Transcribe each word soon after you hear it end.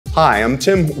Hi, I'm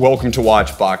Tim. Welcome to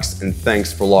WatchBox, and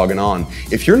thanks for logging on.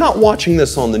 If you're not watching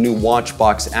this on the new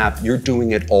WatchBox app, you're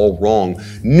doing it all wrong.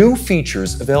 New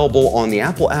features available on the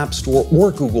Apple App Store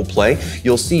or Google Play.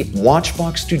 You'll see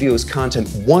WatchBox Studios content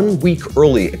 1 week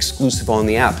early, exclusive on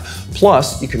the app.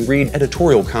 Plus, you can read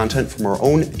editorial content from our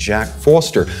own Jack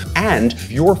Foster and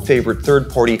your favorite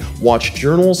third-party watch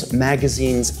journals,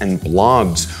 magazines, and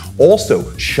blogs.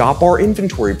 Also, shop our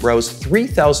inventory, browse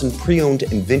 3,000 pre-owned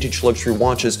and vintage luxury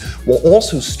watches while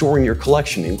also storing your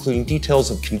collection, including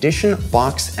details of condition,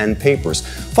 box, and papers.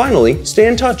 Finally, stay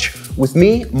in touch with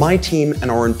me, my team, and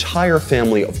our entire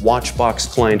family of WatchBox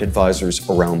client advisors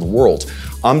around the world.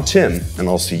 I'm Tim, and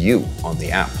I'll see you on the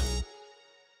app.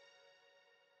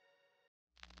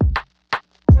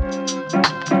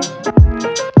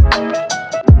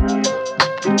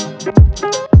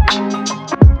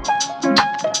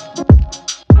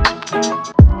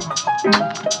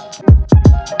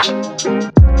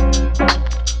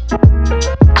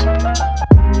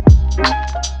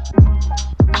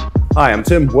 Hi, I'm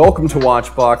Tim. Welcome to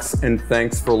WatchBox, and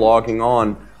thanks for logging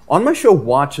on. On my show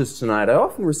Watches Tonight, I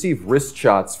often receive wrist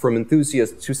shots from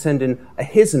enthusiasts who send in a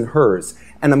his and hers,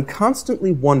 and I'm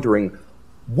constantly wondering,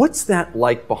 what's that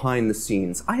like behind the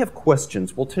scenes? I have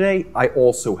questions. Well, today I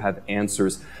also have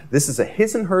answers. This is a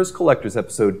his and hers collectors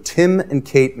episode, Tim and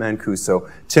Kate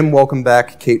Mancuso. Tim, welcome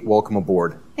back. Kate, welcome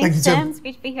aboard. Thanks, Tim. It's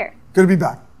great to be here. Good to be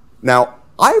back. Now,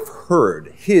 I've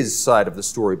heard his side of the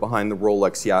story behind the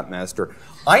Rolex Yacht-Master.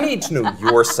 I need to know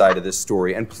your side of this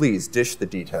story, and please dish the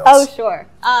details. Oh, sure.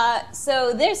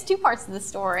 So there's two parts of the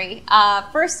story.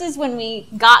 First is when we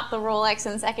got the Rolex,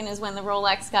 and second is when the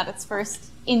Rolex got its first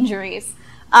injuries.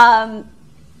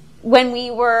 When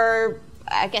we were,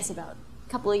 I guess about a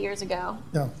couple of years ago.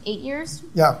 Yeah. 8 years?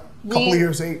 Yeah, a couple of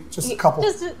years, just a couple.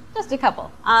 Just a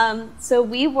couple. So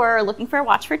we were looking for a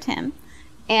watch for Tim.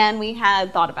 And we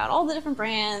had thought about all the different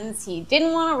brands. He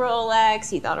didn't want a Rolex.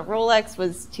 He thought a Rolex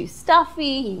was too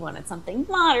stuffy. He wanted something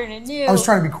modern and new. I was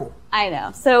trying to be cool. I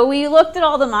know. So we looked at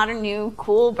all the modern, new,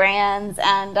 cool brands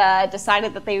and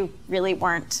decided that they really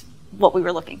weren't what we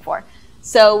were looking for.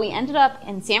 So we ended up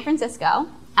in San Francisco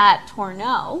at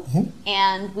Tourneau,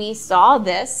 and we saw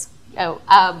this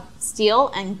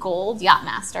steel and gold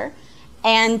Yacht-Master.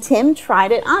 And Tim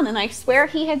tried it on, and I swear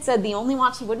he had said the only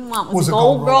watch he wouldn't want was a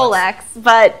gold Rolex,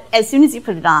 but as soon as he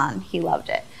put it on, he loved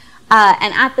it.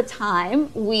 And at the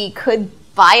time, we could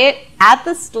buy it at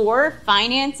the store,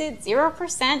 finance it,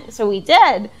 0%, so we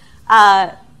did.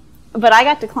 But I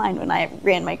got declined when I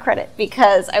ran my credit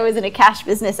because I was in a cash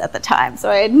business at the time,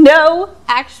 so I had no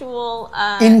actual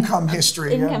income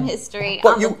history.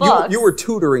 But on the books. You were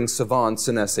tutoring savants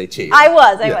in SAT. I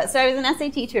was. So I was an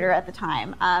SAT tutor at the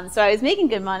time. So I was making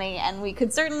good money, and we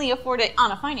could certainly afford it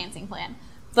on a financing plan.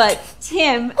 But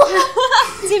Tim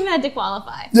had to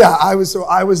qualify. Yeah, I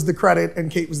was the credit,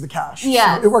 and Kate was the cash.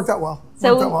 Yeah, so it worked out well.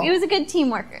 It was a good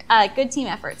teamwork, good team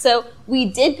effort. So we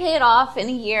did pay it off in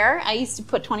a year. I used to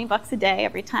put $20 a day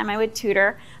every time I would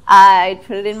tutor. I'd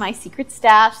put it in my secret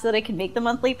stash so that I could make the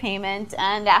monthly payment.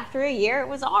 And after a year, it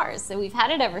was ours. So we've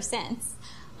had it ever since.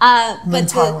 But in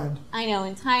Thailand. I know,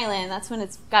 in Thailand, that's when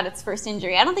it's got its first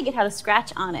injury. I don't think it had a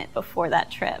scratch on it before that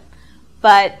trip.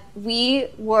 But we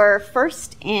were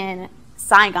first in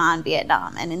Saigon,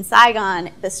 Vietnam. And in Saigon,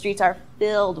 the streets are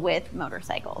filled with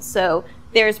motorcycles. So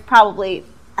there's probably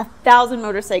 1,000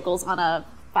 motorcycles on a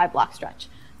 5-block stretch.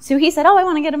 So he said, oh, I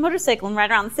want to get a motorcycle and ride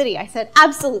around the city. I said,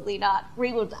 absolutely not.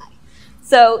 We will die.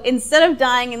 So instead of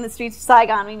dying in the streets of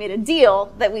Saigon, we made a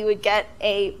deal that we would get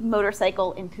a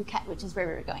motorcycle in Phuket, which is where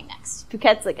we were going next.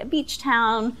 Phuket's like a beach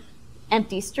town,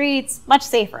 empty streets, much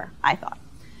safer, I thought.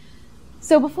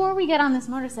 So before we get on this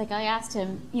motorcycle, I asked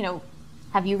him,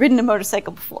 have you ridden a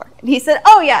motorcycle before? And he said,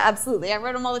 oh yeah, absolutely. I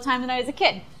rode them all the time when I was a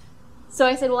kid. So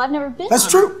I said, well, I've never been That's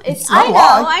on true. One. It's not a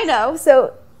lie. I know.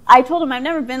 So I told him I've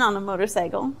never been on a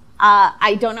motorcycle.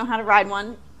 I don't know how to ride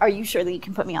one. Are you sure that you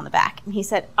can put me on the back? And he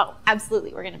said, oh,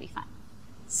 absolutely. We're going to be fine.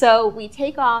 So we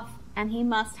take off, and he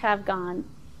must have gone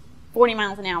 40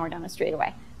 miles an hour down a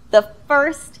straightaway. The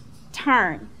first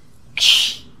turn,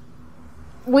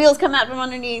 wheels come out from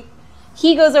underneath.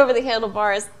 He goes over the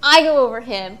handlebars. I go over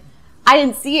him. I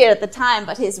didn't see it at the time,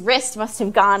 but his wrist must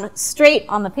have gone straight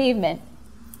on the pavement.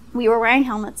 We were wearing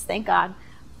helmets, thank God.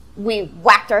 We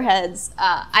whacked our heads.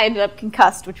 I ended up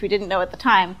concussed, which we didn't know at the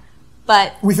time.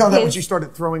 But we found out when she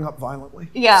started throwing up violently.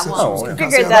 Yeah, well, we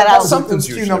figured that out.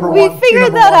 We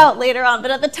figured that out later on,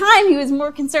 but at the time he was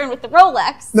more concerned with the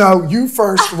Rolex. No, you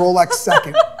first, Rolex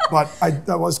second, but I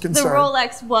was concerned. The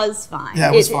Rolex was fine.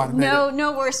 Yeah, it was fine.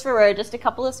 No worse for wear, just a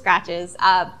couple of scratches.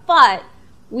 But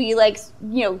we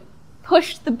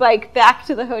pushed the bike back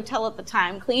to the hotel at the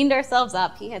time, cleaned ourselves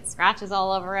up. He had scratches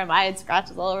all over him. I had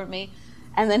scratches all over me.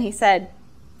 And then he said,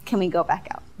 can we go back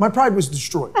out? My pride was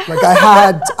destroyed. Like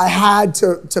I had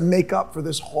to make up for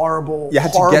this horrible. You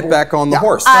had to get back on the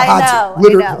horse. I know.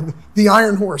 Literally, the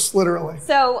iron horse, literally.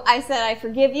 So I said, I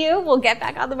forgive you. We'll get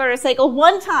back on the motorcycle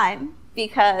one time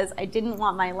because I didn't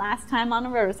want my last time on a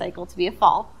motorcycle to be a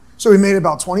fall. So we made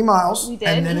about 20 miles. We did.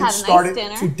 And then We it had a started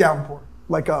nice to dinner. downpour.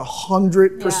 Like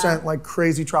 100% like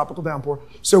crazy tropical downpour.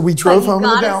 So we drove home in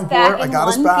the downpour. I got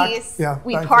us back. Yeah,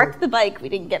 we parked the bike. We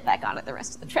didn't get back on it the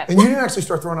rest of the trip. And you didn't actually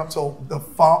start throwing up till the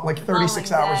fall, like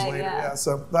 36 hours day, later. yeah.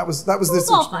 So that was this It was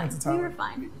all experience. fine. We were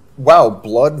fine. Wow,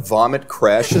 blood, vomit,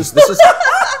 crashes. This is.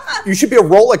 You should be a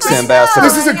Rolex ambassador.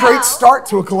 This is a great start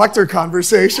to a collector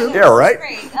conversation. Yeah, right?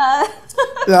 Great.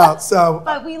 Yeah, so.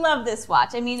 But we love this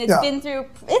watch. I mean, it's Yeah. been through.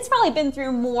 It's probably been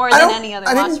through more than any other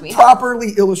I watch didn't we have.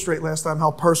 properly illustrate last time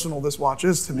how personal this watch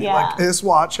is to me. Yeah. Like this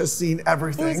watch has seen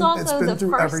everything. It was also it's been the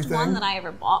through first everything. one that I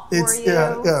ever bought for It's you.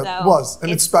 yeah, so it was,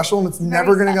 and it's special, and it's very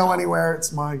never going to go special. anywhere.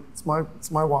 It's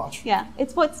my watch. Yeah,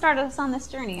 it's what started us on this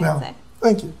journey, I'd Yeah. say.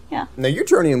 Thank you. Yeah. Now, your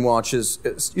journey in watches,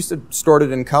 you said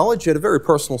started in college. You had a very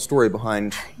personal story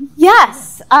behind.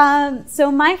 Yes.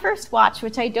 So my first watch,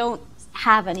 which I don't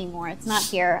have anymore, it's not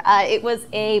here. It was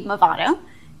a Movado,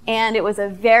 and it was a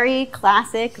very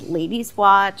classic ladies'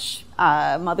 watch,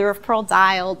 mother of pearl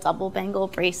dial, double bangle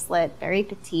bracelet, very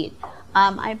petite.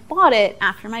 I bought it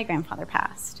after my grandfather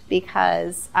passed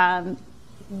because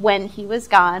when he was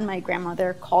gone, my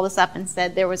grandmother called us up and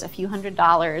said there was a few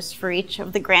 $100s for each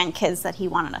of the grandkids that he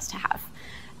wanted us to have.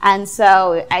 And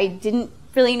so I didn't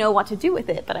really know what to do with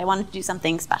it, but I wanted to do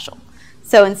something special.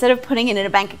 So instead of putting it in a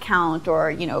bank account or,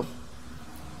 you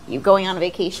going on a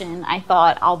vacation, I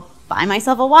thought I'll buy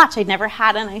myself a watch. I'd never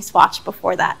had a nice watch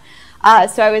before that.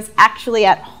 So I was actually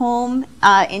at home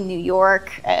in New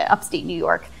York, upstate New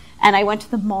York, and I went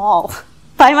to the mall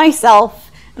by myself.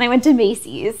 And I went to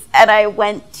Macy's, and I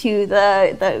went to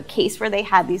the case where they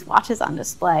had these watches on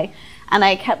display, and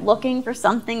I kept looking for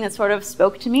something that sort of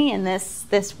spoke to me, and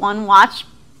this one watch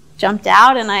jumped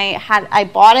out, and I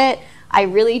bought it. I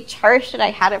really cherished it.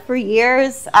 I had it for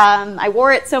years. I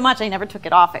wore it so much I never took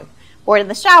it off. I wore it in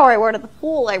the shower. I wore it at the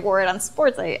pool. I wore it on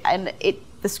sports.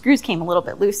 The screws came a little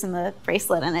bit loose in the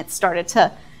bracelet, and it started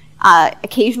to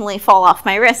occasionally fall off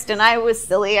my wrist, and I was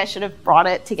silly. I should have brought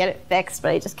it to get it fixed, but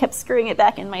I just kept screwing it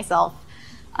back in myself.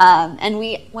 And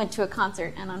we went to a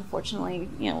concert and unfortunately,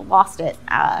 lost it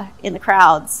in the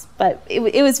crowds. But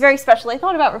it was very special. I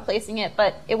thought about replacing it,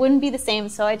 but it wouldn't be the same,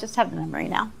 so I just have the memory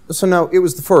now. So now, it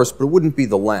was the first, but it wouldn't be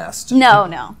the last.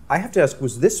 No. I have to ask,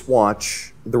 was this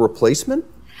watch the replacement?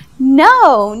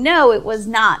 No, it was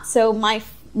not. So my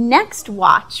next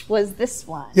watch was this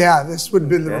one. Yeah, this would have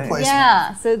been the replacement.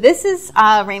 Yeah, so this is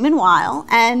Raymond Weil,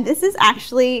 and this is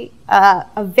actually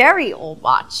a very old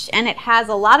watch, and it has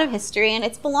a lot of history, and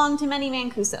it's belonged to many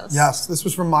Mancusos. Yes, this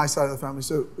was from my side of the family.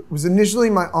 So it was initially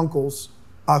my uncle's,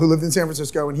 who lived in San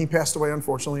Francisco, and he passed away,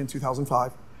 unfortunately, in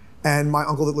 2005. And my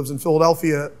uncle that lives in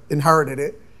Philadelphia inherited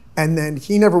it, and then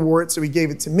he never wore it, so he gave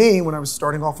it to me when I was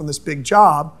starting off on this big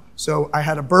job. So I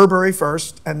had a Burberry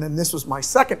first, and then this was my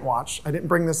second watch. I didn't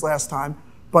bring this last time,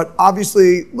 but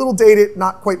obviously a little dated,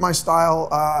 not quite my style.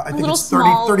 I think it's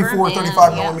 34,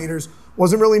 35 millimeters.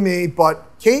 Wasn't really me, but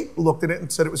Kate looked at it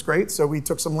and said it was great. So we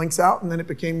took some links out, and then it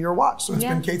became your watch. So it's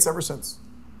been Kate's ever since.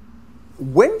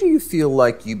 When do you feel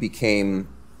like you became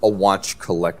a watch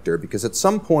collector? Because at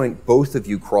some point, both of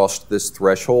you crossed this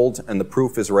threshold, and the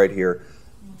proof is right here.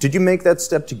 Did you make that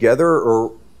step together,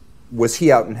 or was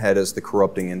he out in head as the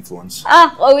corrupting influence?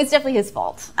 Well, it was definitely his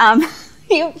fault.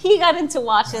 He got into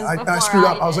watches before I screwed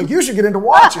up. I was like, you should get into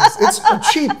watches. It's a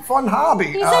cheap, fun hobby.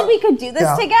 He said we could do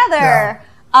this together.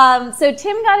 Yeah. So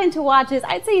Tim got into watches,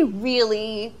 I'd say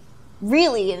really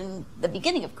in the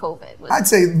beginning of COVID. I'd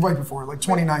say right before, like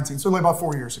 2019, so like about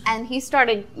 4 years ago. And he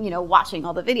started, watching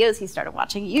all the videos. He started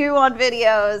watching you on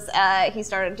videos. He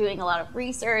started doing a lot of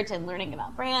research and learning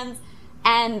about brands.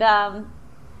 And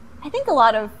I think a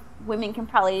lot of women can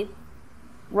probably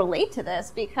relate to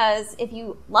this, because if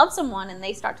you love someone and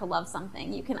they start to love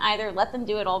something, you can either let them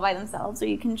do it all by themselves or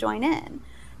you can join in.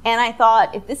 And I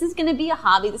thought, if this is going to be a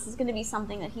hobby, this is going to be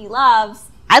something that he loves,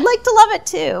 I'd like to love it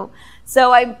too.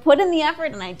 So I put in the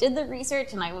effort and I did the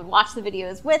research, and I would watch the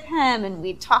videos with him, and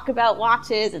we'd talk about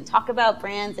watches and talk about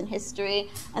brands and history.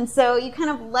 And so you kind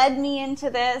of led me into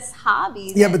this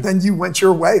hobby. Yeah, but then you went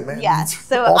your way, man. Yes.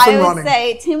 So I would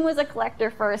say Tim was a collector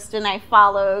first, and I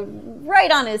followed right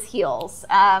on his heels.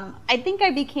 I think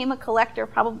I became a collector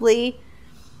probably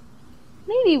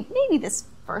maybe this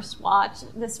first watch,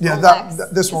 this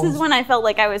Rolex. This one. This is when I felt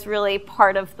like I was really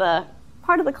part of the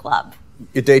part of the club.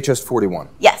 Your Datejust 41.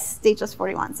 Yes, Datejust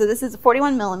 41. So this is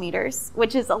 41 millimeters,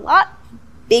 which is a lot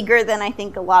bigger than I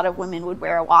think a lot of women would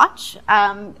wear a watch.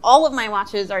 All of my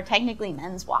watches are technically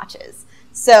men's watches.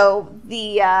 So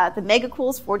the Mega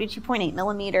Cool is 42.8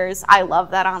 millimeters. I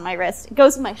love that on my wrist. It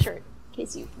goes in my shirt, in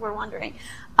case you were wondering.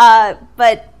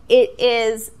 But it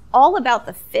is all about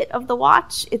the fit of the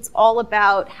watch. It's all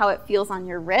about how it feels on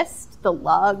your wrist, the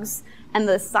lugs, and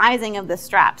the sizing of the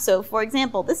strap. So for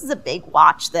example, this is a big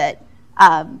watch that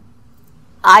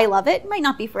I love it. It might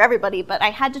not be for everybody, but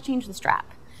I had to change the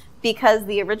strap because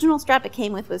the original strap it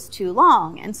came with was too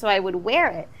long. And so I would wear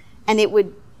it and it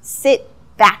would sit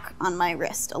back on my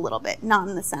wrist a little bit, not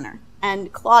in the center.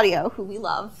 And Claudio, who we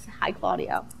love, hi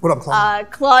Claudio. What up, Claudio?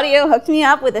 Claudio hooked me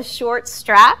up with a short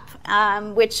strap,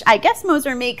 which I guess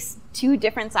Moser makes 2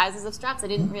 different sizes of straps. I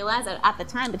didn't realize that at the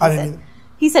time, but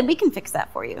he said, we can fix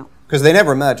that for you. Because they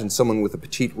never imagined someone with a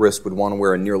petite wrist would want to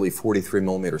wear a nearly 43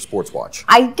 millimeter sports watch.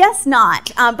 I guess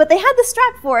not, but they had the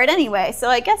strap for it anyway, so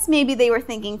I guess maybe they were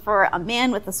thinking for a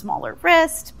man with a smaller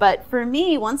wrist, but for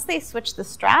me, once they switched the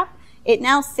strap, it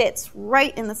now sits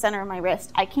right in the center of my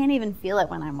wrist. I can't even feel it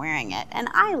when I'm wearing it, and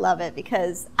I love it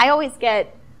because I always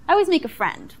make a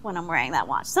friend when I'm wearing that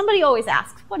watch. Somebody always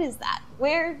asks, what is that?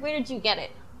 Where did you get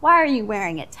it? Why are you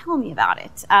wearing it? Tell me about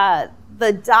it.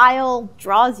 The dial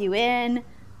draws you in.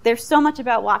 There's so much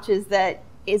about watches that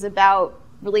is about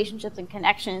relationships and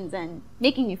connections and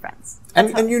making new friends.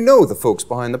 And you know the folks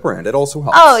behind the brand. It also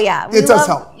helps. Oh, yeah. It does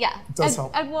help. Yeah. It does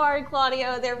help. Edouard,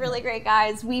 Claudio, they're really great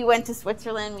guys. We went to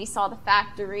Switzerland. We saw the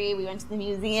factory. We went to the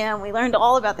museum. We learned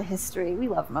all about the history. We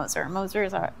love Moser.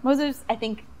 Moser's, I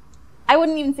think, I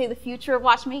wouldn't even say the future of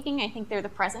watchmaking. I think they're the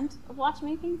present of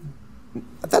watchmaking.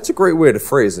 That's a great way to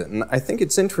phrase it. And I think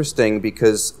it's interesting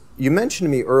because you mentioned to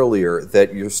me earlier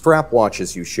that your strap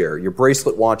watches you share, your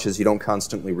bracelet watches you don't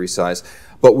constantly resize.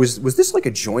 But was this like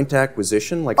a joint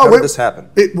acquisition? Like, how did this happen?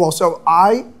 So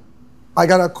I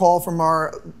got a call from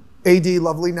our AD,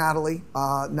 lovely Natalie.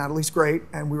 Natalie's great.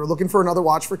 And we were looking for another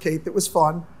watch for Kate that was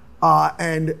fun.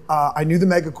 I knew the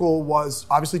Mega Cool was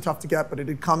obviously tough to get, but it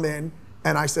had come in.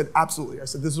 And I said, absolutely. I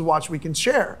said, this is a watch we can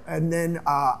share. And then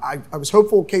I was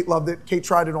hopeful. Kate loved it. Kate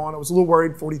tried it on. I was a little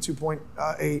worried,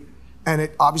 42.8. And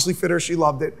it obviously fit her. She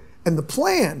loved it. And the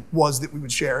plan was that we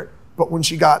would share it. But when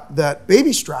she got that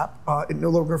baby strap, it no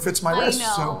longer fits my wrist.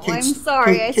 I know. So I'm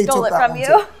sorry. I stole it from you.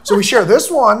 Too. So we share this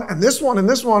one and this one and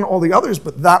this one, all the others.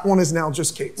 But that one is now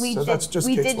just Kate's. We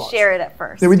did share it at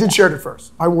first. Yeah, we did share it at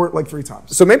first. I wore it like 3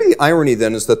 times. So maybe the irony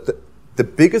then is that the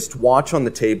biggest watch on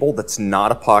the table that's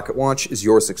not a pocket watch is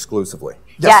yours exclusively.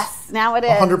 Yes, now it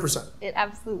is. 100%. It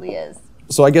absolutely is.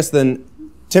 So I guess then,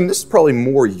 Tim, this is probably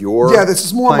more your this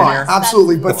is more mine,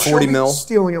 absolutely. But the 40 mil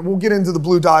stealing it. We'll get into the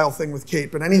blue dial thing with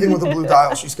Kate, but anything with a blue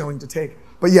dial, she's going to take.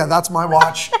 But yeah, that's my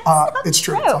watch. It's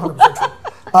true. It's 100%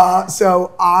 true.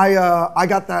 So I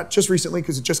got that just recently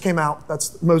because it just came out.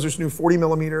 That's Moser's new 40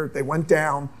 millimeter. They went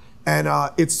down, and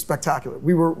it's spectacular.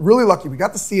 We were really lucky. We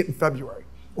got to see it in February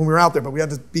when we were out there, but we had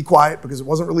to be quiet because it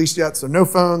wasn't released yet, so no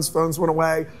phones. Phones went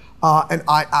away, and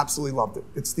I absolutely loved it.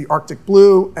 It's the Arctic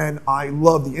blue, and I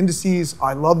love the indices.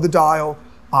 I love the dial.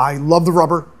 I love the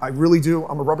rubber. I really do.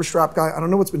 I'm a rubber strap guy. I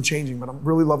don't know what's been changing, but I'm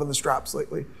really loving the straps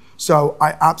lately. So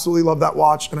I absolutely love that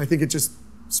watch, and I think it just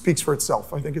speaks for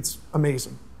itself. I think it's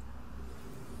amazing.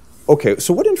 Okay,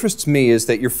 so what interests me is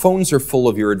that your phones are full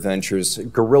of your adventures.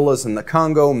 Gorillas in the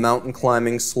Congo, mountain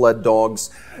climbing, sled dogs.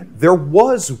 There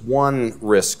was one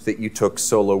risk that you took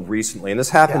solo recently, and this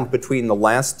happened between the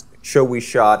last show we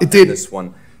shot and this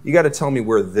one. You got to tell me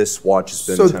where this watch has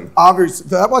been, Tim. Obviously,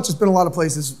 that watch has been a lot of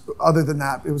places other than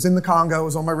that. It was in the Congo. It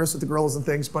was on my wrist with the gorillas and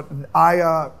things. But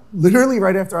I literally,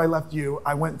 right after I left you,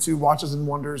 I went to Watches and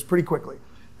Wonders pretty quickly.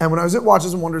 And when I was at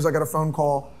Watches and Wonders, I got a phone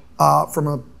call from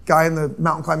a guy in the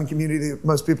mountain climbing community that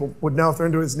most people would know if they're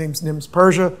into it. His name's Nims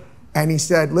Persia. And he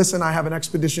said, listen, I have an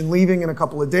expedition leaving in a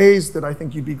couple of days that I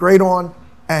think you'd be great on.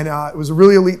 And it was a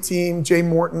really elite team. Jay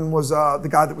Morton was the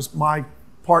guy that was my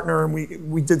partner,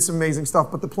 and we did some amazing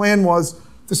stuff. But the plan was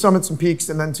to summit some peaks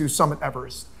and then to summit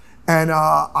Everest. And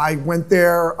I went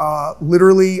there,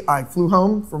 literally, I flew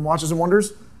home from Watches and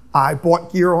Wonders. I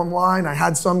bought gear online. I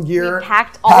had some gear. You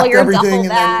packed all your everything, duffel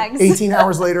bags. And then 18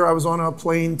 hours later, I was on a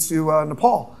plane to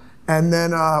Nepal. And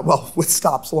then, well, with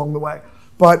stops along the way.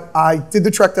 But I did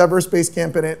the trek to Everest, base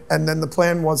camp in it, and then the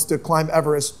plan was to climb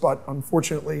Everest. But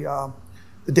unfortunately,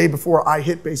 the day before I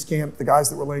hit base camp, the guys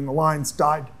that were laying the lines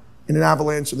died in an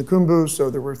avalanche in the Khumbu. So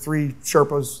there were 3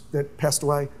 Sherpas that passed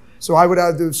away. So I would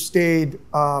have to have stayed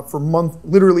for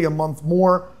literally a month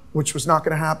more, which was not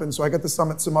going to happen. So I got to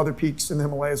summit some other peaks in the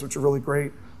Himalayas, which are really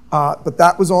great. But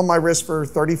that was on my wrist for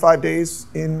 35 days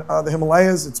in the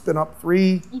Himalayas. It's been up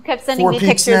 3, You kept sending 4 me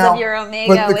peaks pictures now. of your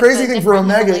Omega. But the with crazy thing for different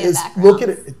Omega Himalayan is, backgrounds. look at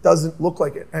it. It doesn't look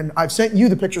like it. And I've sent you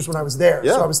the pictures when I was there.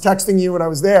 Yeah. So I was texting you when I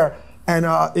was there, and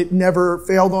it never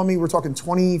failed on me. We're talking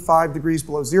 25 degrees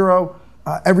below zero.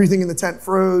 Everything in the tent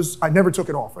froze. I never took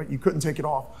it off. Right? You couldn't take it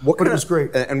off. But it was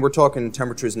great. And we're talking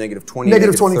temperatures negative 20,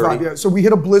 Negative 25, 30. yeah. So we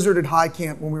hit a blizzard at high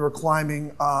camp when we were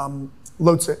climbing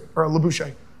Lhotse, or Le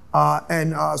Boucher.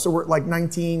 So we're at like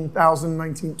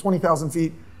 20,000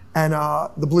 feet. And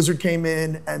the blizzard came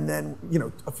in, and then,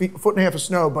 a foot and a half of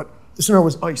snow, but the snow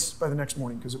was ice by the next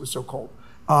morning because it was so cold.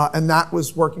 And that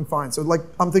was working fine. So like,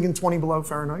 I'm thinking 20 below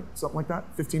Fahrenheit, something like that,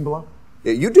 15 below.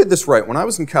 Yeah, you did this right. When I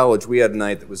was in college, we had a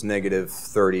night that was negative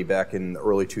 30 back in the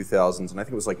early 2000s, and I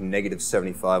think it was like negative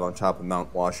 75 on top of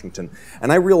Mount Washington.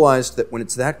 And I realized that when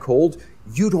it's that cold,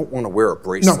 you don't want to wear a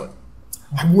bracelet. No.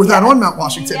 I wore that on Mount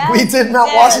Washington. Yes, We did you Mount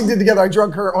did. Washington together. I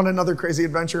drug her on another crazy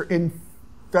adventure in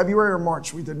February or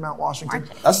March. We did Mount Washington.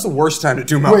 That's the worst time to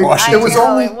do Mount Wait, Washington. it was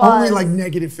know, only it was. like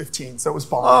negative 15, so it was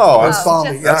balmy. Oh, it was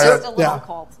balmy. Just a little Yeah.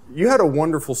 cold. You had a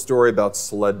wonderful story about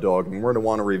sled dog, and we're going to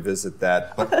want to revisit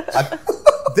that. But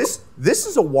this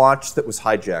is a watch that was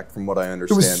hijacked, from what I It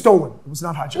understand. was stolen. It was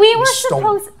not hijacked. We It was were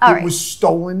stolen. supposed- all It right. was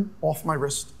stolen off my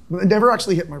wrist. It never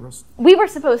actually hit my wrist. We were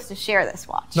supposed to share this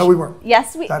watch. No, we weren't.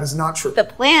 Yes, we. That is not true. The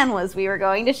plan was we were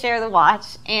going to share the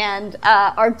watch, and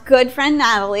our good friend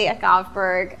Natalie at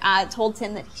Govberg told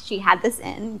Tim that she had this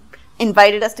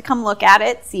invited us to come look at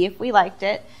it, see if we liked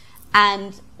it,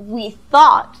 and we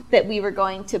thought that we were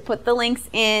going to put the links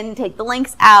in, take the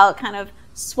links out, kind of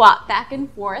swap back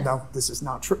and forth. No, this is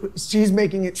not true. She's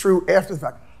making it true after the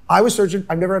fact. I was searching.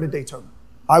 I've never had a Daytona.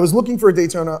 I was looking for a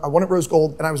Daytona. I wanted rose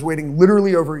gold, and I was waiting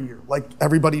literally over a year, like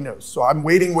everybody knows. So I'm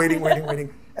waiting.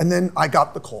 And then I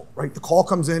got the call, right? The call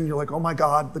comes in. You're like, oh my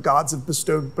God, the gods have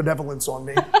bestowed benevolence on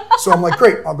me. So I'm like,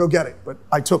 great, I'll go get it. But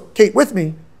I took Kate with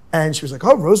me, and she was like,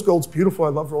 oh, rose gold's beautiful. I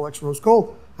love Rolex rose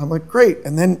gold. I'm like, great.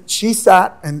 And then she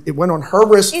sat, and it went on her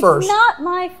wrist first. It's not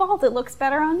my fault. It looks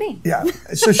better on me. Yeah.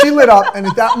 So she lit up, and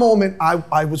at that moment,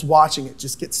 I was watching it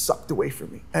just get sucked away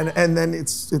from me, and then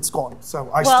it's gone. So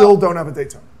I still don't have a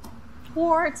Daytona.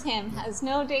 Poor Tim has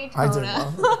no Daytona. I do.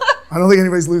 I don't think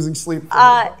anybody's losing sleep.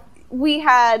 We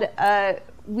had a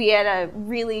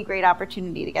really great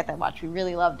opportunity to get that watch. We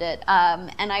really loved it.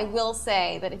 And I will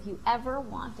say that if you ever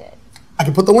want it, I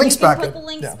can put the links you can back in. put the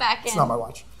links Yeah, back It's in. not my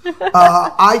watch.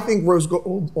 I think rose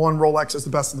gold on Rolex is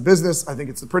the best in the business. I think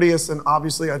it's the prettiest, and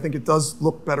obviously I think it does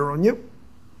look better on you.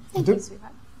 Thank you,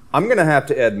 sweetheart. I'm going to have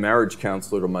to add marriage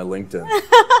counselor to my LinkedIn.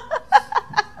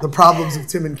 The problems of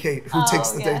Tim and Kate, who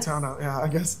takes the yes. Daytona. Yeah, I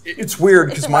guess. It's weird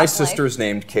It's because a my rough sister is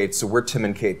named Kate, so we're Tim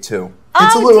and Kate too.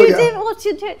 It's a little, two,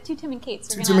 yeah. two Tim and Kates.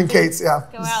 Two Tim and Kates, yeah.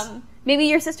 Go out and maybe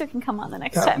your sister can come on the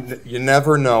next time. You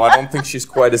never know. I don't think she's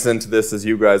quite as into this as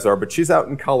you guys are, but she's out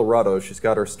in Colorado. She's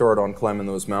got her start on climbing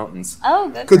those mountains. Oh,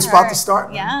 good. Good for spot her. to start,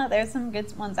 man. Yeah, there's some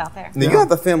good ones out there. Now, you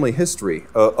have a family history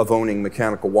of owning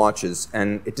mechanical watches,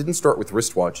 and it didn't start with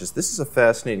wristwatches. This is a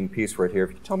fascinating piece right here. If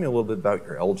you could tell me a little bit about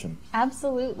your Elgin.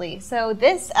 Absolutely. So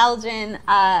this Elgin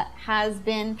has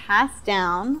been passed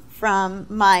down from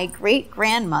my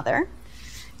great-grandmother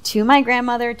to my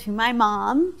grandmother, to my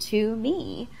mom, to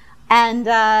me. And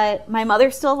my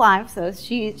mother's still alive, so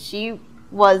she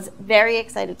was very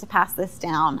excited to pass this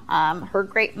down.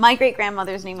 My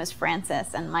great-grandmother's name is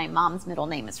Frances, and my mom's middle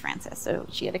name is Frances, so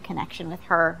she had a connection with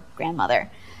her grandmother.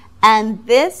 And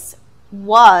this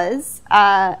was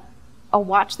a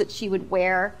watch that she would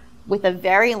wear with a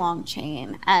very long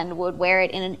chain and would wear it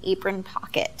in an apron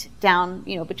pocket down,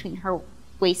 between her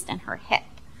waist and her hip,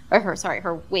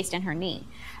 her waist and her knee.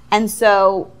 And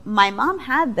so my mom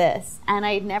had this, and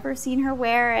I'd never seen her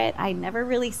wear it. I'd never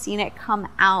really seen it come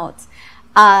out.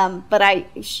 But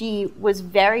she was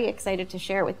very excited to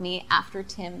share it with me after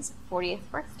Tim's 40th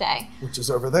birthday. Which is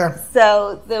over there.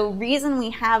 So the reason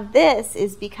we have this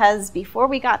is because before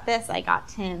we got this, I got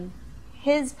Tim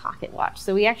his pocket watch.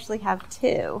 So we actually have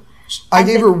two. I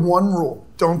gave her one rule: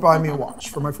 don't buy me a watch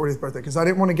for my 40th birthday, because I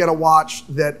didn't want to get a watch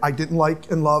that I didn't like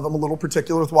and love. I'm a little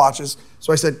particular with watches.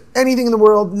 So I said, anything in the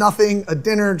world, nothing, a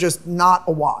dinner, just not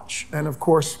a watch. And of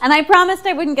course... And I promised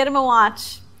I wouldn't get him a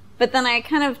watch, but then I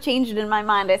kind of changed it in my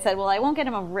mind. I said, well, I won't get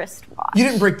him a wristwatch. You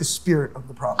didn't break the spirit of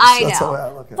the promise. I That's know. how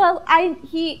I look at it. Well,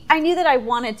 I knew that I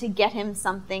wanted to get him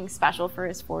something special for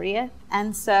his 40th.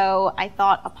 And so I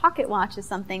thought a pocket watch is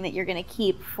something that you're going to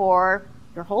keep for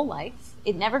your whole life.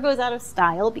 It never goes out of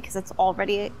style because it's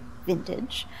already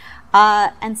vintage.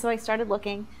 And so I started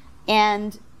looking,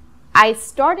 and I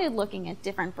started looking at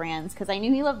different brands because I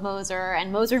knew he loved Moser,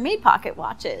 and Moser made pocket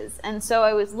watches. And so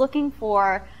I was looking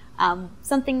for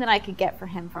something that I could get for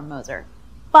him from Moser.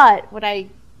 But what I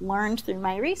learned through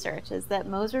my research is that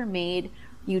Moser made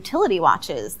utility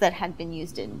watches that had been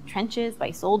used in trenches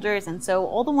by soldiers, and so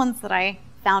all the ones that I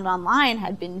found online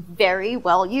had been very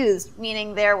well used,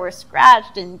 meaning there were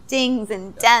scratched and dings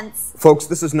and dents. Folks,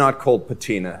 this is not called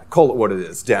patina. Call it what it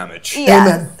is, damage.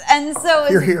 Yes. And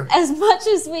so Here. as much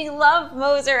as we love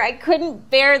Moser, I couldn't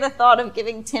bear the thought of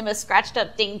giving Tim a scratched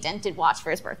up, dented watch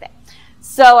for his birthday.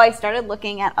 So I started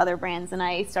looking at other brands, and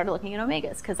I started looking at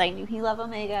Omegas because I knew he loved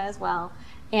Omega as well.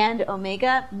 And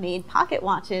Omega made pocket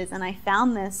watches, and I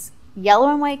found this yellow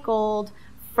and white gold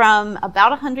from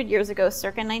about 100 years ago,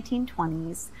 circa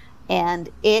 1920s, and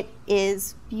it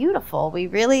is beautiful.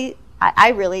 I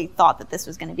really thought that this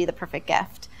was going to be the perfect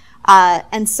gift.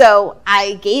 And so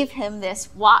I gave him this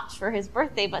watch for his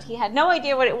birthday, but he had no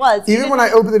idea what it was. Even when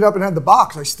I opened it up and had the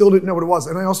box, I still didn't know what it was,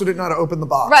 and I also didn't know how to open the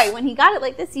box. Right, when he got it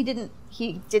like this, he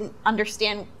didn't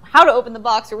understand how to open the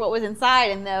box or what was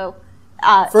inside, and though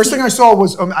first thing I saw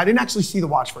was, I didn't actually see the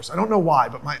watch first. I don't know why,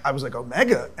 but I was like,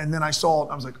 Omega. And then I saw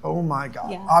it, I was like, oh my God.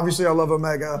 Yeah. Obviously, I love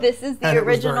Omega. This is the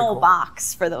original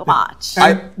box for the watch.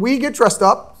 And we get dressed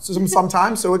up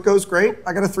sometimes, so it goes great.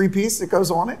 I got a 3-piece, it goes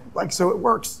on it, so it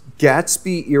works.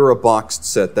 Gatsby era boxed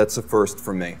set, that's a first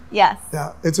for me. Yes.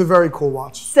 Yeah, it's a very cool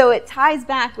watch. So it ties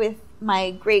back with my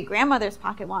great-grandmother's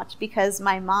pocket watch because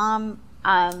my mom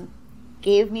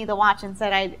gave me the watch and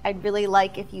said, I'd really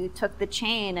like if you took the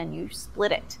chain and you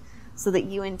split it so that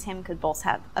you and Tim could both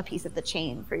have a piece of the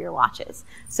chain for your watches.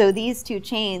 So these two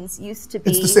chains used to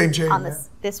be the same chain, on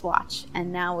this watch,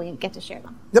 and now we get to share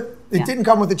them. Yep, it didn't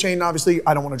come with the chain, obviously.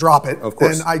 I don't want to drop it. Of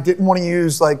course. And I didn't want to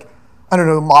use a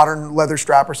modern leather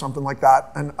strap or something like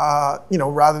that. And,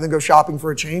 rather than go shopping for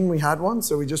a chain, we had one,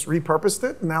 so we just repurposed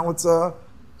it, and now it's a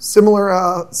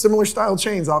similar style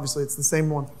chains. Obviously, it's the same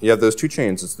one. You have those two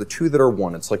chains. It's the two that are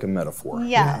one. It's like a metaphor. Yes.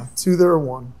 Yeah, two that are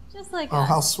one. Just like Oh,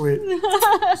 how sweet.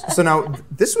 So now,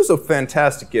 this was a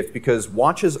fantastic gift because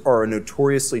watches are a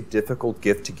notoriously difficult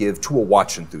gift to give to a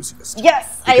watch enthusiast.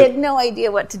 Yes, I had no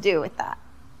idea what to do with that.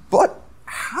 But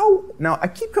how, now I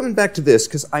keep coming back to this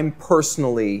because I'm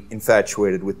personally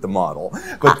infatuated with the model,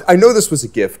 but I know this was a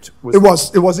gift. It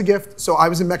was a gift. So I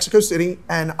was in Mexico City,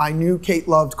 and I knew Kate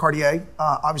loved Cartier.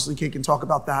 Obviously, Kate can talk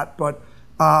about that, but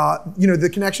the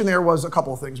connection there was a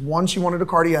couple of things. One, she wanted a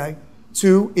Cartier.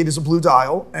 Two, it is a blue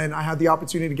dial, and I had the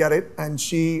opportunity to get it, and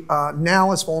she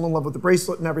now has fallen in love with the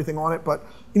bracelet and everything on it, but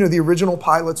the original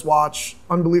pilot's watch,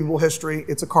 unbelievable history,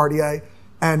 it's a Cartier,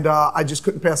 and I just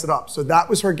couldn't pass it up. So that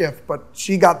was her gift, but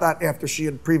she got that after she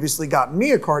had previously gotten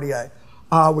me a Cartier,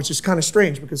 which is kind of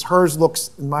strange because hers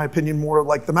looks, in my opinion, more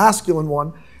like the masculine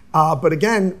one, but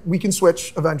again, we can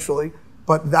switch eventually.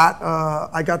 But that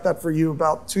I got that for you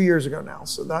about 2 years ago now.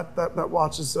 So that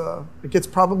watch is it gets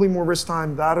probably more wrist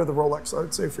time, that or the Rolex, I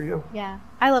would say, for you. Yeah,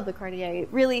 I love the Cartier. It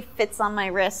really fits on my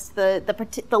wrist.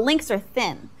 The links are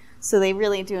thin, so they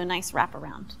really do a nice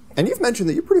wraparound. And you've mentioned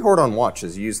that you're pretty hard on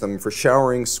watches. You use them for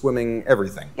showering, swimming,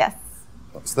 everything. Yes.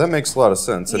 So that makes a lot of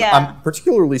sense. And Yeah. I'm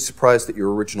particularly surprised that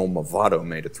your original Movado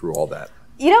made it through all that.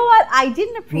 You know what? I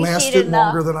didn't appreciate it Lasted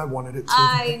enough. longer than I wanted it to.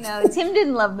 I know. Tim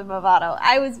didn't love the Movado.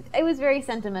 It was very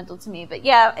sentimental to me. But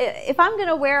yeah, if I'm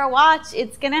gonna wear a watch,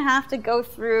 it's gonna have to go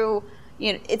through.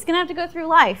 It's gonna have to go through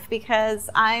life because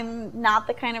I'm not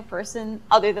the kind of person,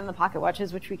 other than the pocket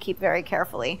watches, which we keep very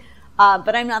carefully.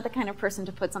 But I'm not the kind of person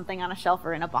to put something on a shelf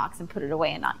or in a box and put it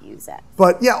away and not use it.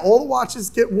 But yeah, all the watches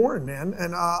get worn, man.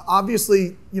 And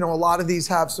obviously, a lot of these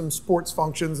have some sports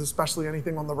functions, especially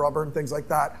anything on the rubber and things like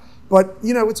that. But,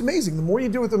 it's amazing. The more you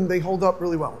do with them, they hold up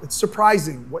really well. It's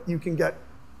surprising what you can get,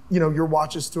 your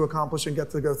watches to accomplish and get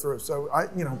to go through. So,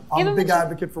 I'm a big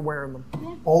advocate for wearing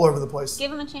them all over the place.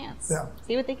 Give them a chance. Yeah.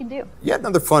 See what they can do. You had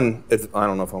another fun, I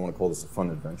don't know if I want to call this a fun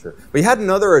adventure, but you had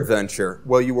another adventure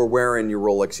while you were wearing your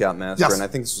Rolex Yacht-Master, Yes. and I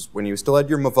think this was when you still had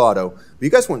your Movado, but you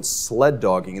guys went sled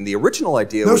dogging, and the original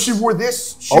idea No, was... she wore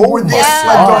this. She Oh wore my this.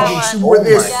 gosh. She wore Oh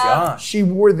this. my gosh. She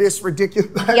wore this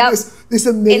ridiculous, Yep. this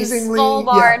amazingly.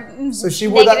 Svalbard, So she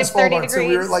wore that in negative 30 Svalbard. So we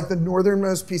were degrees. like the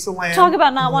northernmost piece of land. Talk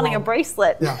about not in the wanting a world.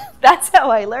 bracelet. Yeah. That's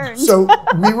how I learned. So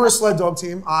we were a sled dog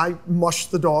team. I mushed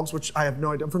the dogs, which I have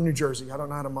no idea. I'm from New Jersey. I don't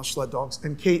know how to mush sled dogs.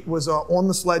 And Kate was on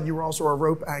the sled. You were also a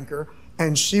rope anchor.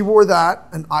 And she wore that,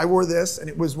 and I wore this. And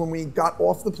it was when we got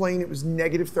off the plane, it was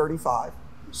negative 35.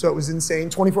 So it was insane.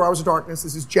 24 hours of darkness.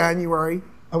 This is January.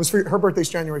 Her birthday's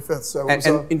January 5th. So it was,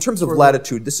 And in terms of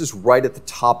latitude, this is right at the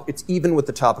top. It's even with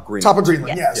the top of Greenland. top of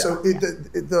Greenland, Yes. yeah. So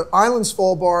the island's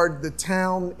Svalbard. The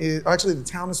town is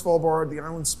Svalbard. The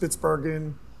island's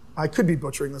Spitsbergen. I could be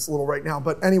butchering this a little right now,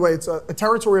 but anyway, it's a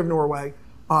territory of Norway.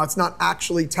 It's not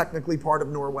actually technically part of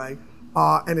Norway.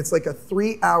 and it's like a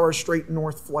 3-hour straight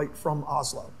north flight from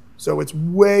Oslo. So it's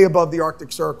way above the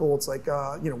Arctic Circle. It's like,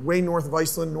 way north of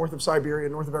Iceland, north of Siberia,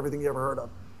 north of everything you ever heard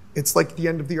of. It's like the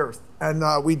end of the earth. And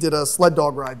we did a sled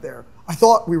dog ride there. I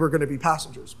thought we were going to be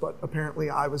passengers, but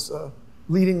apparently I was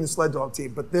leading the sled dog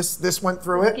team. But this went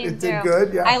through it. It did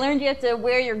good. Yeah. I learned you have to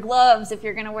wear your gloves if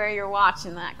you're going to wear your watch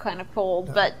in that kind of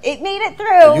cold, but it made it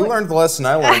through. You learned the lesson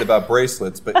I learned about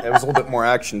bracelets, but it was a little bit more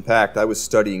action-packed. I was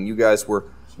studying. You guys were...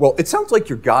 Well, it sounds like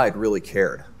your guide really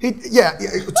cared. Yeah,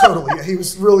 totally. Yeah, he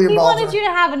was really involved. He wanted you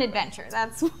to have an adventure.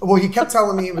 That's well. He kept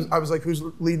telling me. I was like, "Who's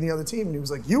leading the other team?" And he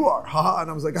was like, "You are." Ha! And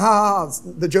I was like, "Ha!"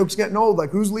 The joke's getting old. Like,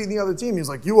 who's leading the other team? He was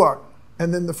like, "You are."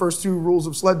 And then the first 2 rules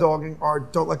of sled dogging are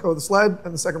don't let go of the sled,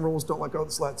 and the second rule is don't let go of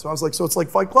the sled. So I was like, "So it's like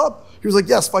Fight Club?" He was like,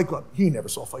 "Yes, Fight Club." He never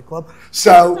saw Fight Club.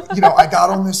 So I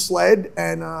got on this sled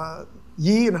and.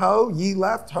 Ye and Ho, Ye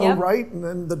left, Ho right, and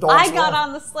then the dogs I got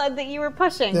on the sled that you were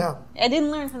pushing. Yeah. I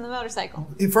didn't learn from the motorcycle.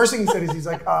 The first thing he said is, he's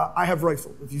like, I have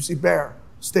rifle. If you see bear,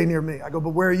 stay near me. I go,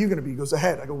 but where are you going to be? He goes,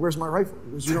 ahead. I go, where's my rifle?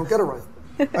 He goes, you don't get a rifle.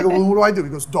 I go, well, what do I do? He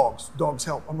goes, dogs. Dogs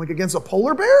help. I'm like, against a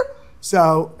polar bear?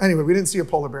 So anyway, we didn't see a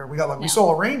polar bear. We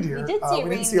saw a reindeer. We did see a reindeer.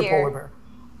 We didn't see a polar bear.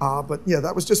 But yeah,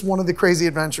 that was just one of the crazy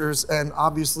adventures, and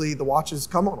obviously the watches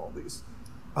come on all these.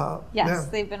 Yes,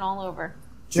 they've been all over.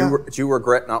 Do you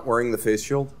regret not wearing the face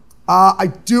shield?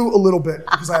 I do a little bit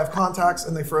because I have contacts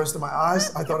and they froze to my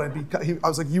eyes. I thought I'd be. I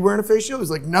was like, "You wearing a face shield?" He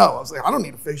was like, "No." I was like, "I don't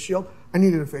need a face shield. I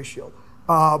needed a face shield."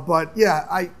 But yeah,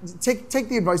 I take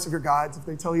the advice of your guides. If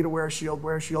they tell you to wear a shield,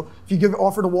 wear a shield. If you give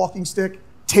offered a walking stick,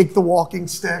 take the walking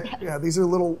stick. Yeah, these are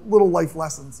little life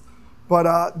lessons.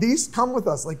 But these come with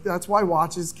us. Like that's why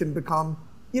watches can become,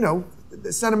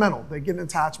 sentimental. They get an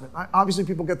attachment. Obviously,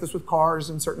 people get this with cars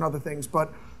and certain other things,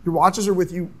 but your watches are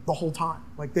with you the whole time.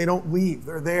 Like they don't leave.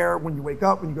 They're there when you wake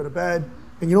up, when you go to bed,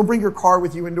 and you don't bring your car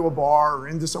with you into a bar or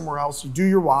into somewhere else. You do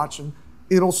your watch and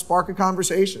it'll spark a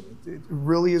conversation. It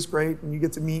really is great, and you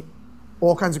get to meet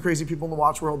all kinds of crazy people in the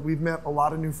watch world. We've met a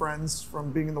lot of new friends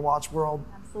from being in the watch world.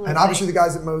 Absolutely. And obviously the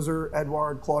guys at Moser,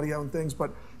 Edward, Claudio and things, but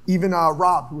even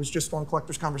Rob, who was just on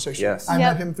Collector's Conversation. Yes. I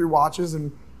met him through watches,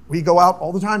 and we go out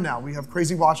all the time now. We have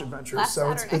crazy watch adventures,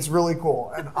 so it's really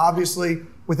cool. And obviously,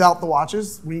 without the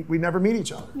watches, we never meet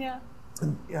each other. Yeah.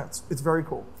 And yeah, it's very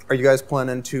cool. Are you guys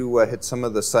planning to hit some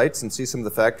of the sites and see some of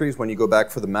the factories when you go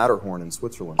back for the Matterhorn in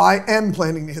Switzerland? I am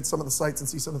planning to hit some of the sites and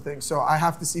see some of the things. So I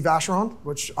have to see Vacheron,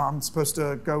 which I'm supposed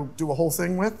to go do a whole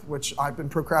thing with, which I've been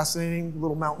procrastinating, a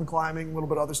little mountain climbing, a little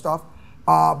bit of other stuff.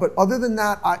 But other than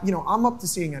that, I'm up to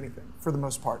seeing anything for the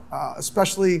most part,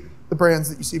 especially the brands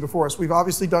that you see before us. We've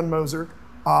obviously done Moser,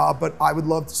 but I would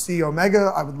love to see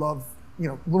Omega. I would love,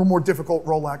 a little more difficult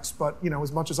Rolex, but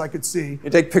as much as I could see.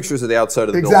 You take pictures of the outside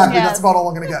of the building. Exactly, yes. That's about all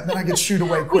I'm going to get. And then I get shooed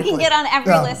away quickly. We can get on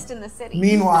every list in the city.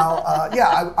 Meanwhile,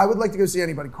 I would like to go see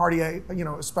anybody, Cartier,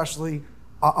 especially.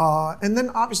 And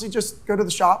then obviously just go to the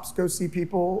shops, go see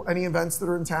people, any events that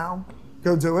are in town.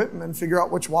 Go do it, and then figure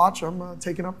out which watch I'm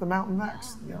taking up the mountain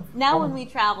next. Now when we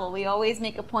travel, we always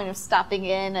make a point of stopping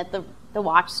in at the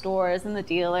watch stores and the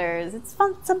dealers. It's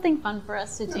something fun for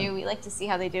us to do. We like to see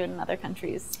how they do it in other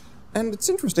countries. And it's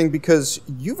interesting because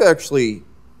you've actually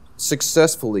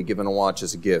successfully given a watch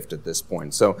as a gift at this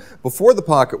point. So before the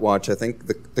pocket watch, I think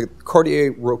the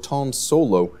Cartier Roton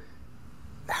Solo,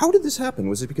 how did this happen?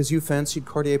 Was it because you fancied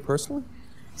Cartier personally?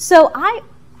 So I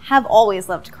have always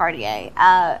loved Cartier.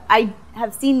 I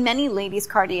have seen many ladies'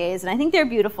 Cartiers, and I think they're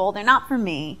beautiful. They're not for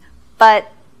me,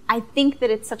 but I think that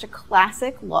it's such a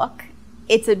classic look.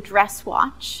 It's a dress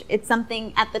watch. It's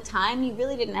something at the time you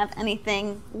really didn't have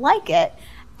anything like it.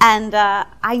 And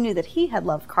I knew that he had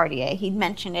loved Cartier. He'd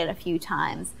mentioned it a few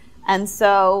times. And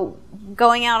so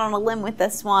going out on a limb with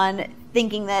this one,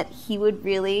 thinking that he would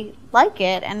really like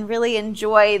it and really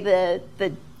enjoy the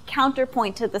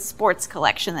counterpoint to the sports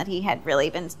collection that he had really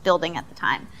been building at the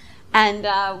time.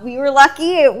 And we were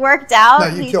lucky, it worked out. No,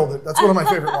 you killed it. That's one of my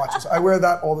favorite watches. I wear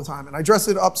that all the time. And I dress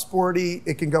it up sporty.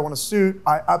 It can go in a suit.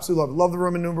 I absolutely love it. Love the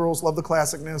Roman numerals, love the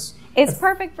classicness. It's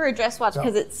perfect for a dress watch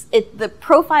because the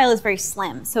profile is very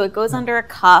slim. So it goes under a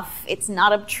cuff. It's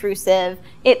not obtrusive.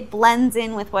 It blends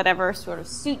in with whatever sort of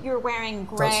suit you're wearing,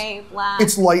 gray, black.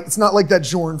 It's light. It's not like that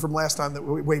Journe from last time that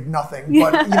weighed nothing.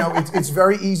 But it's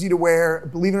very easy to wear.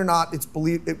 Believe it or not, it's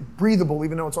breathable,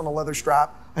 even though it's on a leather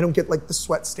strap. I don't get like the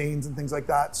sweat stains and things like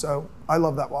that. So I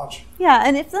love that watch. Yeah,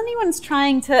 and if anyone's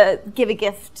trying to give a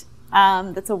gift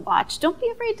that's a watch, don't be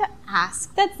afraid to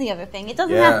ask. That's the other thing. It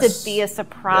doesn't have to be a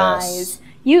surprise. Yes.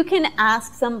 You can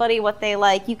ask somebody what they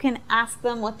like. You can ask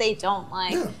them what they don't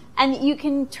like. Yeah. And you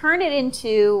can turn it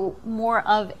into more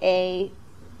of a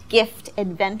gift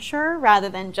adventure rather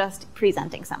than just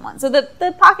presenting someone. So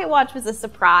the pocket watch was a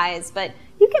surprise, but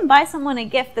you can buy someone a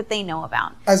gift that they know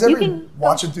about. As every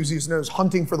watch enthusiast knows,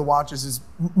 hunting for the watch is as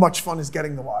much fun as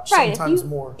getting the watch, right, sometimes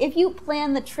more. If you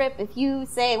plan the trip, if you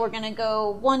say we're going to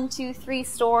go 1, 2, 3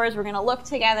 stores, we're going to look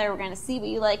together, we're going to see what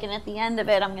you like, and at the end of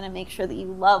it, I'm going to make sure that you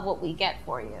love what we get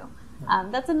for you.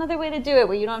 That's another way to do it,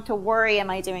 where you don't have to worry, am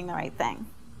I doing the right thing?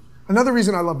 Another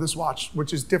reason I love this watch,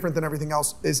 which is different than everything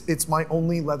else, is it's my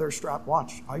only leather strap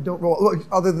watch. I don't roll,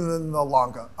 other than the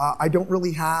Longa. I don't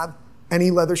really have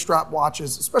any leather strap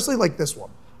watches, especially like this one.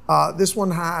 This one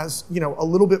has, you know, a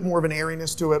little bit more of an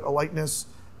airiness to it, a lightness,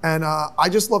 and I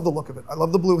just love the look of it. I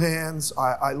love the blue hands.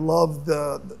 I love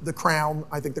the crown.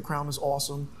 I think the crown is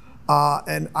awesome,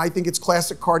 and I think it's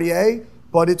classic Cartier,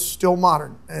 but it's still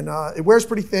modern, and it wears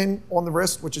pretty thin on the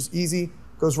wrist, which is easy.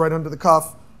 Goes right under the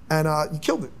cuff. And you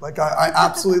killed it. Like, I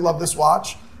absolutely love this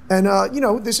watch. And, you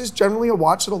know, this is generally a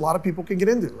watch that a lot of people can get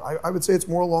into. I would say it's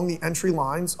more along the entry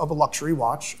lines of a luxury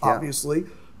watch, obviously.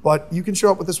 But you can show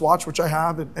up with this watch, which I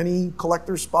have at any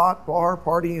collector's spot, bar,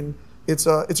 party, and it's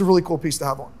a really cool piece to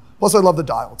have on. Plus, I love the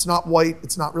dial. It's not white.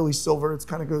 It's not really silver. It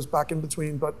kind of goes back in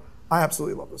between. But I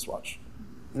absolutely love this watch.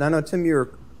 Now, Tim,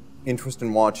 your interest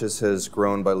in watches has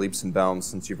grown by leaps and bounds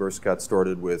since you first got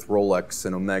started with Rolex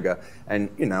and Omega, and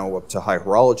you know, up to high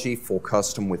horology, full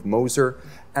custom with Moser.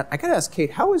 And I gotta ask,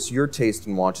 Kate, how has your taste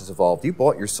in watches evolved? You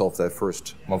bought yourself that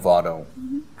first Movado.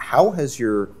 How has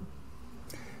your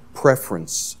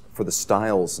preference for the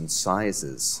styles and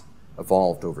sizes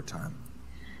evolved over time?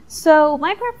 So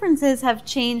my preferences have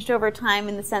changed over time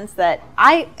in the sense that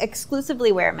I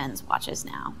exclusively wear men's watches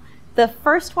now. The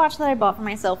first watch that I bought for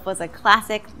myself was a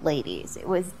classic ladies. It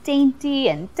was dainty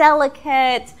and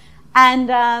delicate. And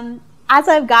as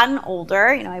I've gotten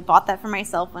older, you know, I bought that for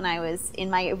myself when I was in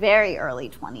my very early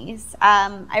 20s.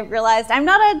 I realized I'm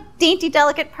not a dainty,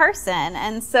 delicate person.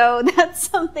 And so that's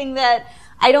something that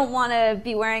I don't want to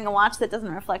be wearing a watch that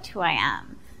doesn't reflect who I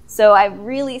am. So I've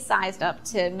really sized up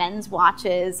to men's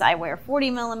watches. I wear 40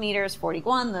 millimeters,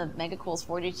 41. The Mega Cool's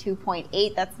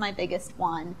 42.8. That's my biggest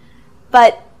one.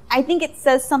 But I think it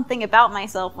says something about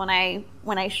myself when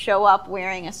I show up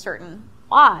wearing a certain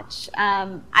watch.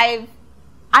 I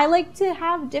like to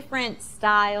have different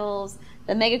styles.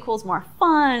 The Mega Cool's more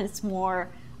fun. It's more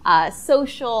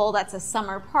social. That's a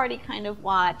summer party kind of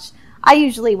watch. I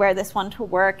usually wear this one to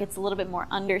work. It's a little bit more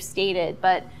understated.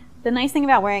 But the nice thing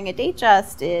about wearing a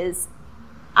datejust is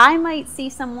I might see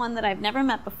someone that I've never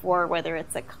met before, whether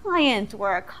it's a client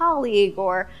or a colleague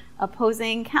or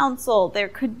opposing counsel. There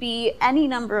could be any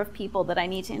number of people that I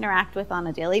need to interact with on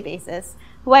a daily basis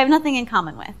who I have nothing in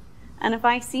common with. And if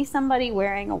I see somebody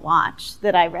wearing a watch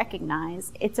that I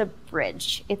recognize, it's a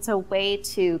bridge. It's a way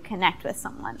to connect with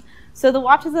someone. So the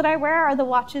watches that I wear are the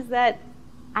watches that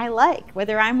I like,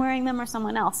 whether I'm wearing them or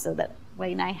someone else, so that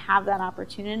when I have that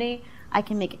opportunity, I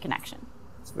can make a connection.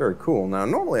 It's very cool. Now,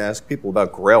 normally I ask people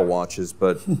about grail watches,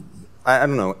 but I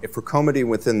don't know. If for comedy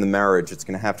within the marriage, it's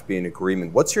going to have to be an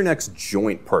agreement. What's your next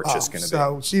joint purchase going to be?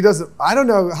 So she doesn't, I don't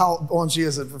know how on she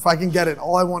is. If I can get it,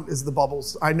 all I want is the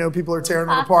bubbles. I know people are tearing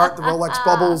it apart, the Rolex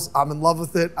bubbles. I'm in love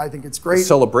with it. I think it's great. The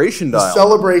celebration dial. The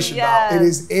celebration Yes. dial. It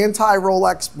is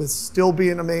anti-Rolex with still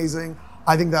being amazing.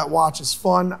 I think that watch is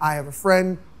fun. I have a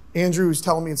friend, Andrew, who's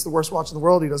telling me it's the worst watch in the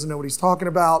world. He doesn't know what he's talking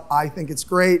about. I think it's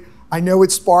great. I know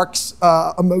it sparks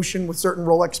emotion with certain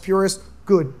Rolex purists.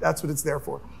 Good, that's what it's there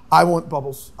for. I want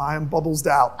bubbles. I am bubbled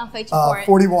out. I'll fight you for it.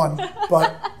 41.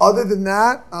 But other than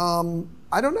that,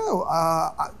 I don't know.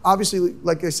 Obviously,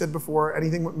 like I said before,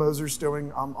 anything what Moser's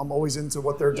doing, I'm always into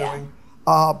what they're doing.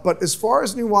 But as far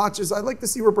as new watches, I like to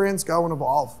see where brands go and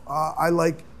evolve. I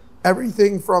like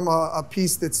everything from a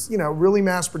piece that's, you know, really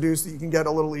mass produced that you can get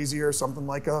a little easier, something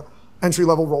like a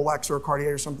entry-level Rolex or a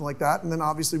Cartier or something like that. And then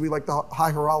obviously we like the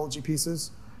high horology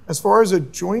pieces. As far as a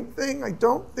joint thing, I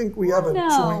don't think we have a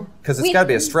joint. Because it's got to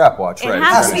be a strap watch, right? It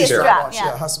has to be a strap, watch,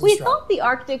 yeah, it has to be We strap. thought the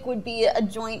Arctic would be a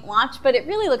joint watch, but it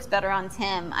really looks better on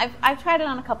Tim. I've tried it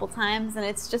on a couple times, and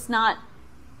it's just not,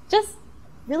 just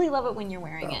really love it when you're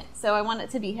wearing it. So I want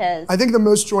it to be his. I think the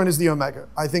most joint is the Omega.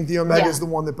 I think the Omega is the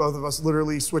one that both of us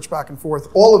literally switch back and forth.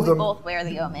 All of them. We both wear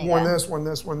the Omega. Worn this, worn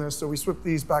this, worn this. So we swip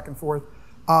these back and forth.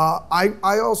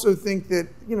 I also think that,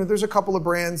 you know, there's a couple of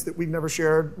brands that we've never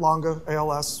shared. Longa,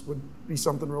 ALS would be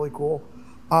something really cool.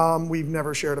 We've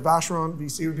never shared a Vacheron.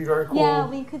 VC would be very cool. Yeah,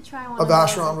 we could try one A of those,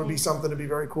 Vacheron would be something to be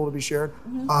very cool to be shared.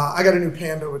 I got a new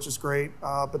Panda, which is great,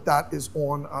 but that is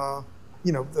on,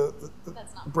 you know, the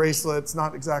bracelet. It's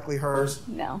not exactly hers.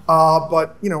 No.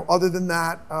 But, you know, other than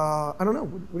that, I don't know.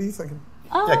 What are you thinking?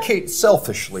 Yeah, Kate,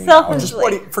 selfishly now. Just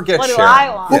forget what do sharing.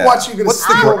 I want? We'll watch you get What's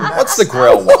the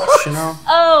Grail watch, you know?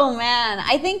 Oh man,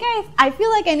 I think I feel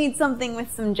like I need something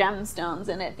with some gemstones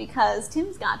in it because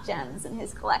Tim's got gems in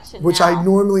his collection Which now. I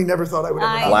normally never thought I would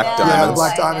ever have. Black know, diamonds. Yeah, the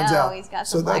black diamonds, I know. yeah. He's got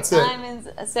So some black that's it. diamonds.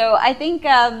 So I think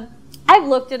I've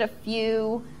looked at a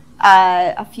few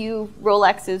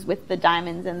Rolexes with the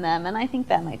diamonds in them, and I think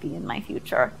that might be in my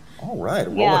future. All right,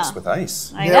 Rolex Yeah. with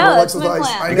ice. I Yeah, know, Rolex that's with my ice.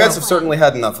 plan. I You know. guys have certainly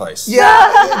had enough ice.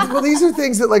 Yeah, well, these are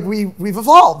things that like we've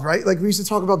evolved, right? Like we used to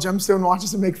talk about gemstone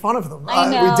watches and make fun of them. I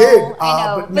know, we did. I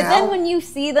know. But now, then when you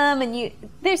see them and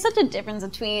there's such a difference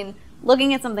between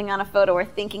looking at something on a photo or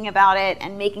thinking about it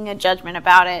and making a judgment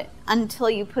about it until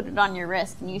you put it on your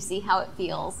wrist and you see how it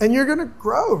feels. and you're gonna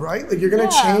grow, right? Like you're gonna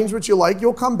change what you like.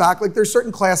 You'll come back. Like there's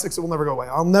certain classics that will never go away.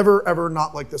 I'll never ever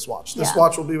not like this watch. This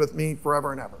watch will be with me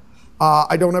forever and ever.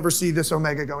 I don't ever see this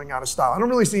Omega going out of style. I don't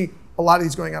really see a lot of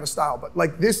these going out of style, but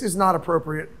like this is not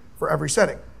appropriate for every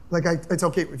setting. Like I tell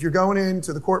Kate, if you're going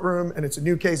into the courtroom and it's a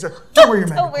new case, don't wear your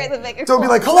Mega Don't wear the Mega Don't be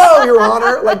Cool. like, hello, Your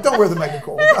Honor. Like, don't wear the Mega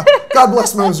Cool. God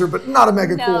bless Moser, but not a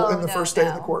Mega Cool in the first day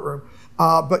of the courtroom.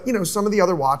 But you know, some of the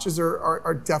other watches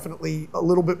are definitely a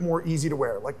little bit more easy to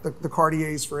wear, like the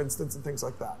Cartiers, for instance, and things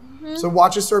like that. So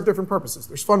watches serve different purposes.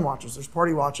 There's fun watches, there's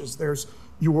party watches, there's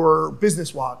your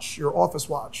business watch, your office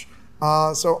watch.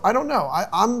 So I don't know.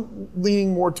 I'm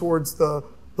leaning more towards the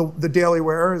daily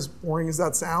wear, as boring as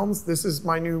that sounds. This is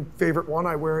my new favorite one.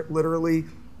 I wear it literally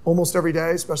almost every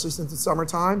day, especially since it's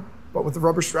summertime. But with the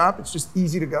rubber strap, it's just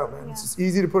easy to go, man. It's just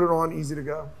easy to put it on, easy to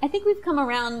go. I think we've come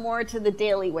around more to the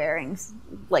daily wearing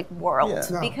world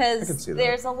Yeah. because I can see that.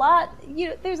 there's a lot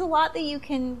that you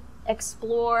can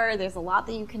explore. There's a lot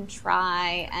that you can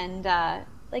try, and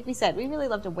like we said, we really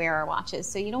love to wear our watches.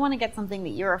 So you don't want to get something that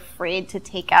you're afraid to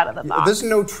take out of the box. There's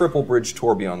no triple bridge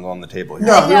tourbillons on the table here.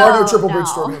 No, there are no No, triple no. bridge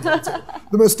tourbillons on the table.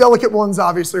 The most delicate ones,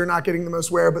 obviously, are not getting the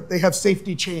most wear, but they have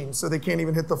safety chains, so they can't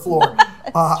even hit the floor.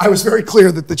 I was very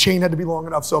clear that the chain had to be long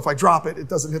enough, so if I drop it, it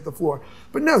doesn't hit the floor.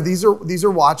 But no, these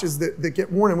are watches that get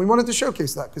worn, and we wanted to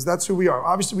showcase that because that's who we are.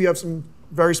 Obviously, we have some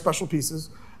very special pieces,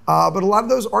 but a lot of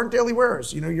those aren't daily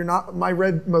wearers. You know, you're not my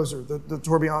red Moser, the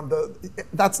tourbillon.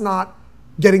 That's not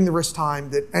getting the wrist time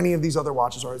that any of these other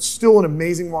watches are. It's still an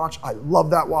amazing watch. I love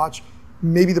that watch.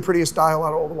 Maybe the prettiest dial out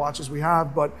of all the watches we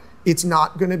have, but it's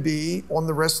not going to be on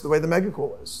the wrist the way the Mega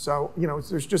Cool is. So, you know,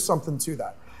 there's just something to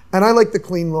that. And I like the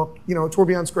clean look. You know, a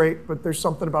tourbillon's great, but there's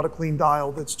something about a clean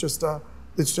dial that's just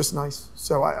nice.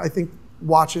 So I think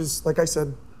watches, like I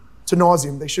said, to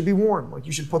nauseam, they should be worn. Like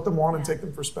you should put them on and take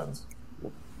them for spins.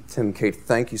 Tim, Kate,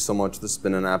 thank you so much. This has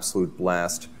been an absolute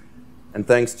blast. And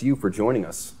thanks to you for joining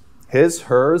us. His,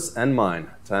 hers, and mine.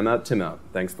 Time out, Tim out.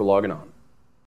 Thanks for logging on.